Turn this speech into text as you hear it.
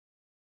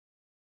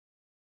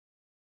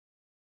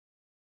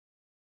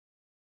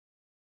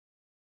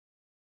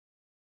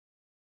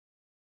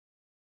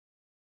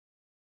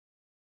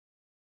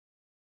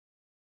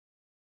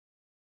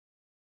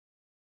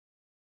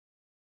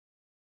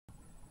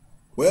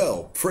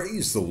Well,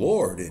 praise the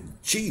Lord in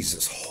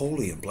Jesus'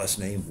 holy and blessed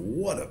name.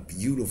 What a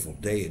beautiful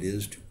day it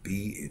is to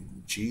be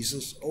in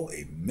Jesus. Oh,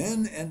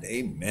 amen and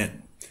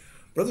amen.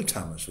 Brother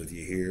Thomas with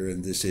you here,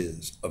 and this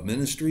is a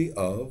ministry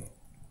of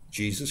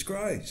Jesus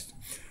Christ.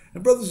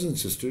 And brothers and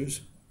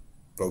sisters,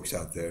 folks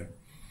out there,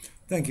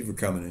 thank you for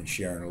coming and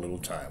sharing a little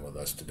time with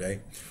us today.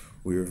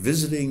 We are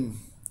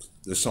visiting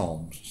the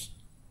Psalms,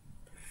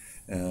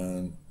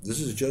 and this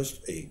is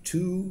just a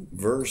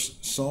 2-verse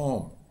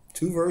psalm,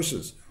 2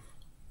 verses,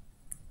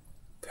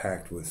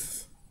 packed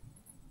with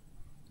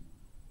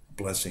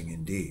blessing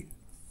indeed.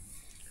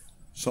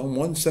 Psalm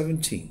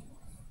 117.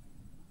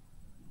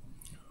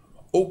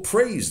 Oh,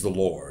 praise the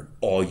Lord,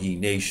 all ye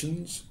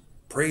nations.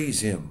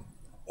 Praise him,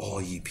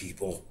 all ye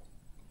people.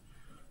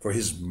 For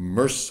his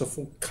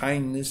merciful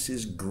kindness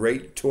is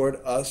great toward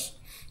us,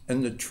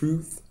 and the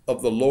truth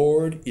of the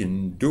Lord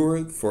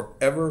endureth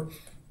forever.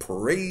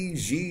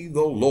 Praise ye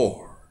the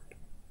Lord.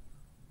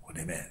 Well,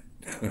 amen.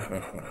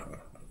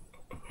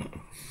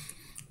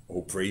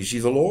 Oh, praise ye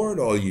the Lord,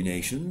 all ye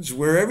nations,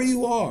 wherever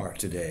you are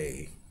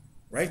today,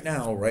 right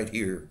now, right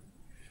here.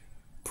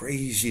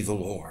 Praise ye the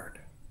Lord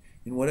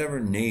in whatever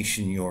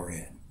nation you're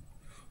in.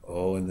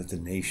 Oh, and that the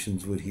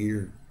nations would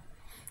hear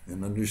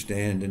and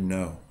understand and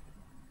know.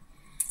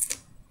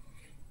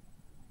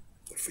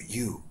 But for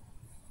you,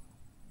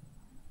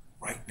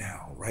 right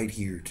now, right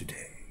here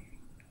today,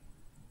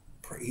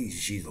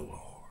 praise ye the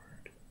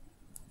Lord.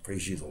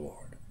 Praise ye the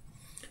Lord.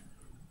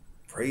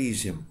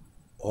 Praise him,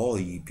 all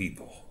ye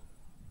people.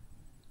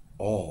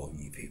 All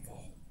ye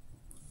people.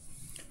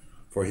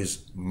 For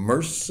his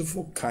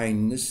merciful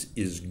kindness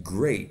is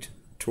great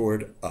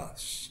toward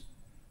us.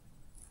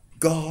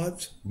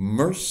 God's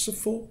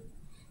merciful.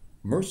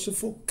 God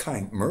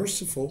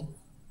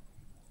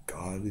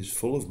is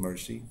full of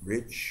mercy,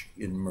 rich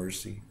in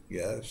mercy,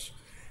 yes.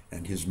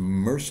 And his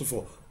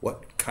merciful,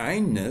 what?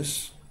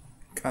 Kindness,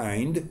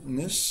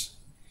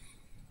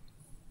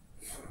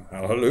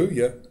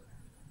 hallelujah,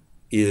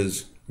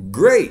 is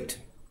great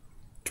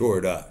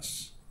toward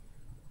us.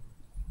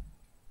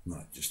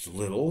 Not just a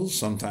little,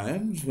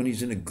 sometimes when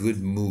he's in a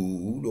good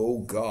mood. Oh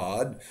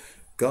God,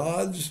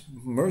 God's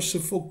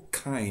merciful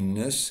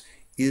kindness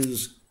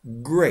is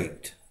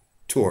great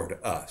toward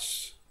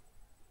us.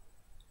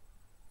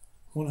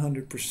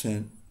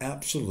 100%,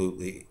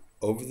 absolutely,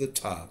 over the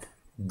top,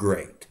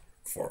 great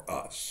for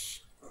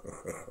us.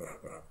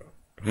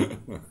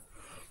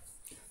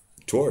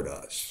 Toward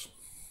us.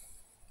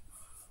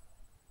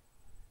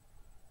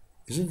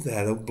 Isn't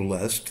that a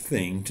blessed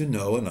thing to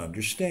know and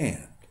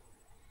understand?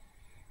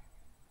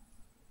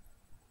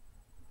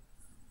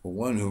 For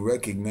one who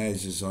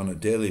recognizes on a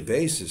daily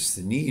basis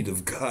the need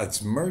of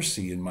God's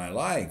mercy in my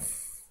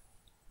life,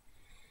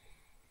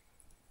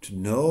 to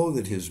know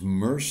that his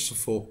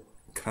merciful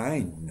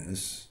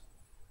kindness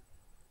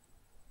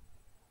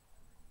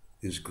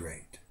is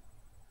great.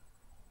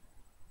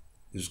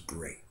 It's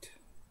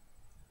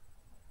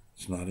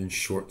not in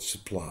short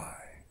supply,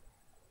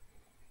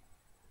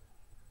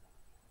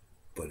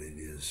 but it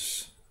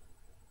is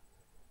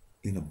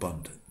in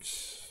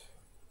abundance.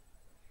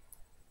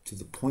 To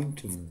the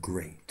point of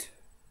great.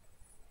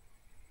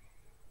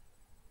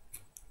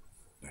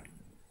 Not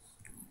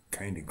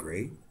kind of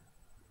great,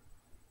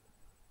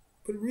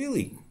 but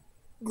really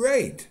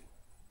great.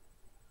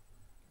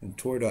 And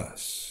toward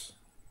us.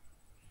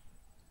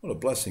 What a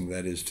blessing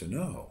that is to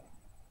know.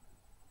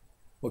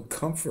 What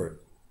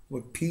comfort,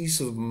 what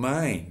peace of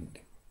mind.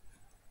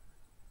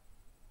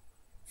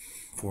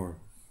 For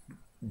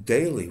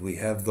daily we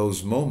have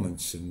those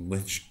moments in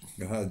which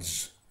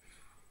God's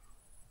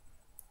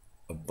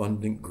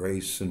abundant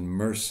grace and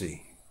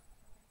mercy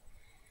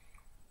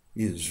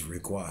is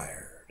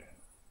required.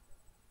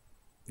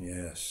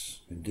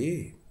 Yes,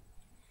 indeed.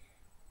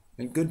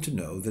 And good to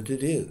know that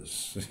it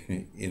is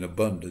in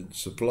abundant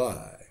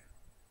supply.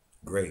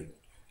 Great.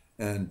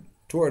 And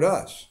toward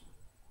us.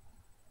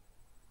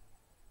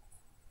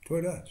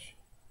 Toward us.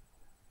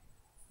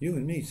 You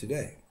and me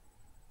today.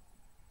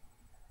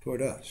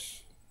 Toward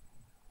us.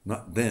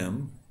 Not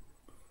them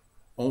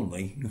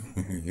only,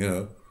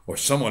 or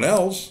someone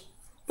else.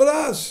 But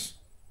us.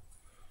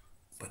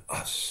 But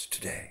us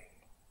today.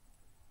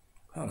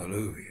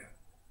 Hallelujah.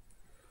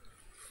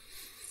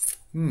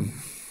 And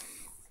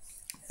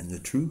the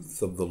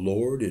truth of the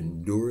Lord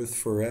endureth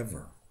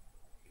forever.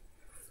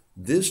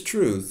 This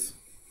truth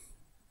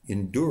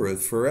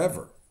endureth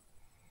forever.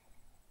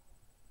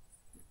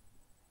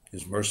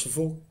 His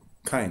merciful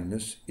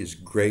kindness is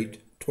great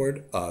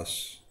toward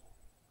us.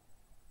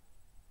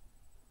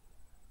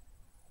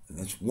 And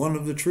that's one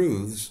of the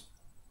truths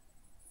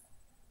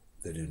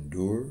that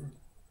endure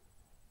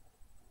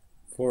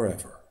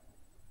forever.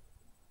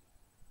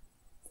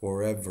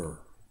 Forever.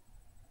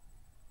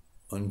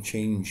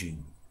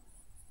 Unchanging.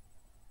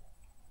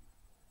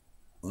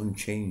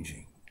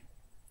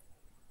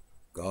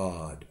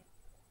 God,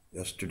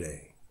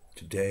 yesterday,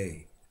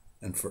 today,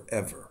 and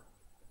forever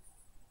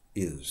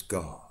is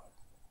God.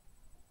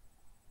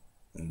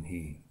 And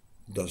he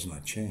does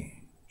not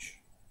change.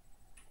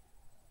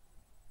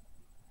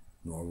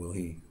 Nor will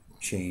he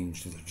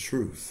change the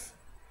truth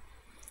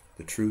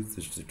The truth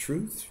is the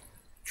truth.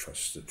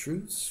 Trust the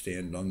truth.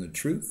 Stand on the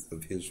truth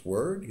of His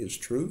word, His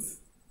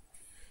truth.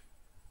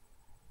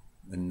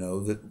 And know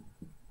that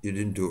it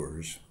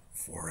endures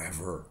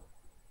forever.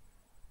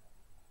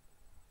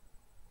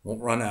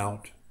 Won't run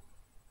out.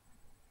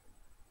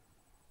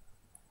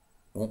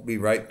 Won't be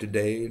right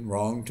today and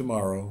wrong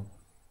tomorrow.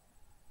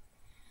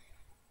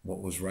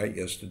 What was right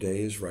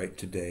yesterday is right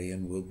today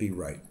and will be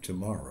right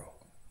tomorrow.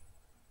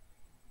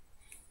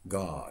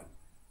 God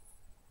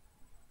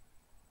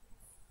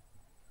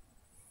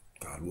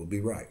will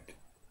be right.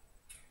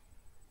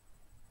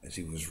 As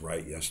He was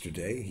right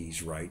yesterday,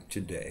 He's right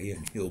today,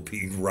 and He'll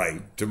be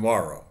right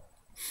tomorrow.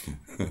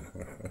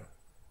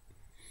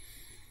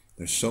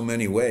 There's so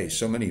many ways,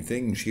 so many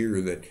things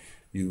here that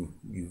you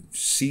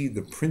see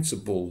the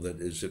principle that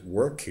is at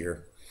work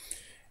here,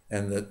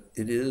 and that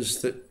it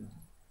is that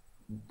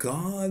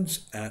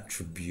God's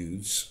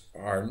attributes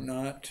are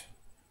not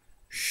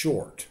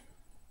short.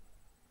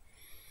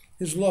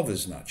 His love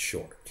is not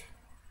short.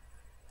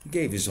 He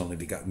gave His only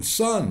begotten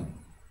Son.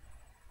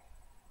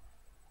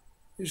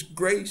 His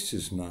grace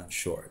is not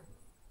short.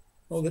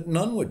 Oh, that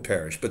none would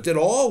perish, but that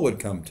all would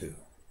come to.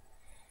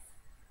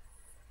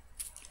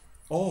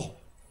 All.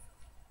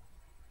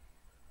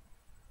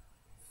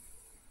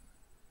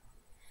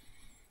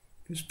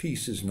 His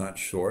peace is not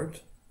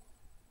short.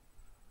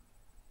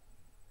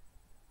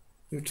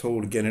 We're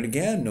told again and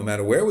again, no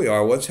matter where we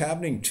are, what's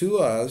happening to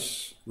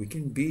us, we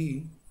can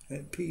be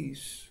at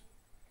peace.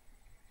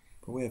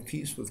 But we have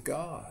peace with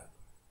God.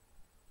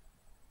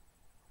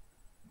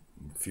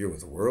 Fear what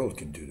the world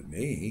can do to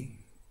me,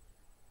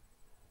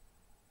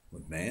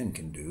 what man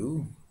can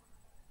do.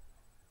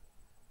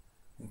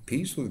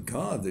 Peace with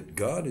God, that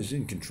God is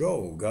in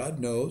control. God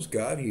knows,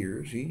 God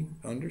hears, He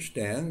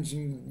understands,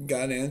 and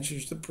God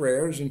answers the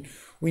prayers, and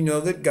we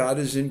know that God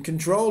is in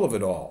control of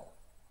it all.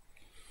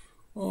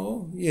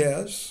 Oh,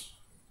 yes,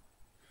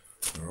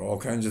 there are all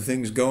kinds of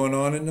things going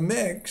on in the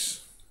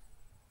mix,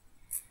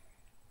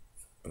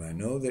 but I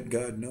know that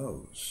God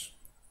knows.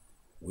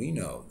 We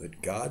know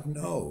that God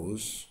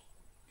knows.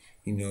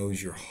 He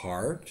knows your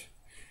heart.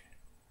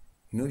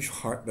 He knows your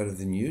heart better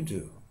than you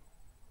do.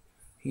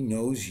 He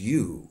knows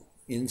you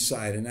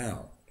inside and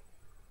out.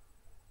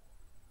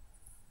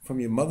 From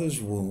your mother's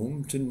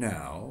womb to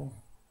now,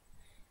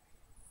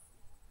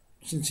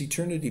 since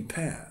eternity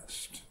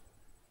past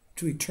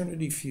to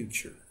eternity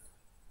future,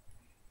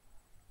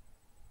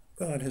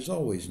 God has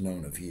always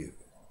known of you.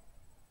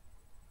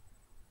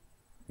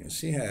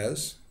 Yes, He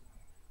has,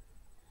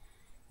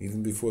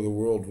 even before the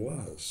world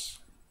was.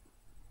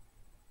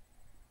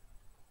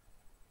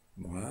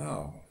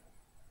 Wow,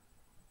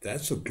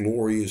 that's a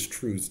glorious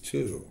truth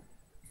too.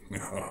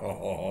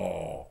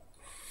 Oh,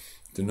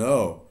 to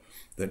know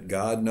that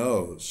God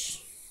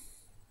knows,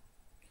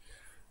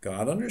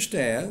 God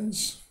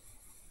understands,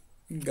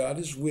 and God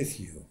is with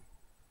you.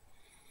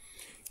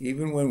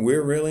 Even when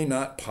we're really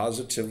not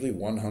positively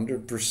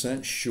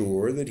 100%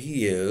 sure that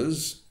He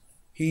is,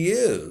 He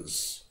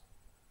is.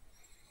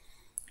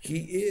 He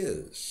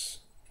is.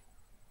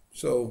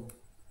 So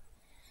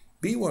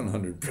be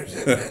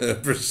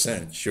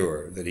 100%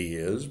 sure that He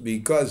is,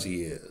 because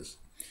He is.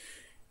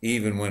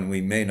 Even when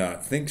we may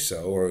not think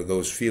so, or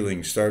those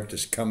feelings start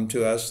to come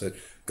to us that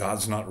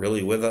God's not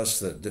really with us,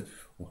 that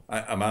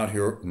I'm out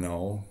here.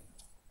 No.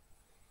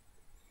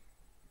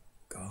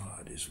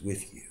 God is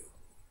with you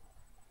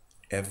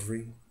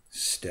every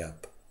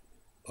step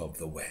of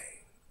the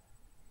way.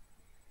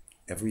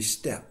 Every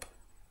step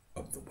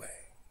of the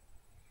way.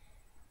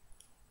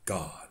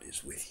 God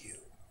is with you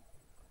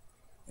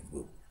and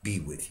will be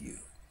with you.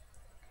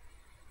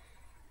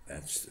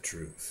 That's the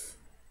truth.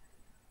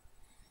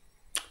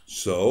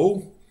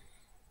 So,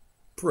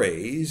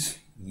 praise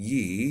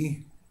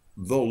ye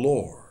the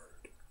Lord.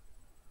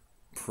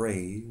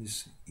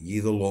 Praise ye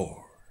the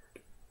Lord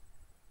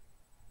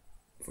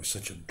for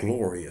such a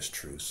glorious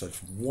truth,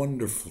 such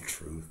wonderful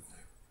truth,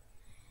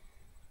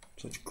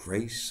 such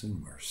grace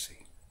and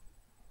mercy.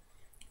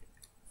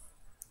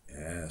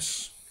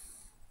 Yes,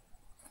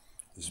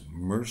 His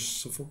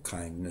merciful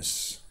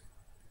kindness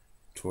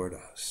toward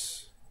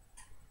us,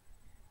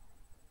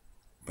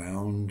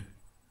 bound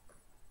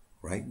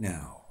right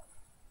now,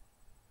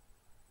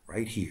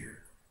 right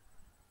here,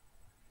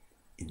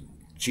 in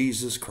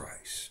Jesus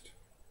Christ.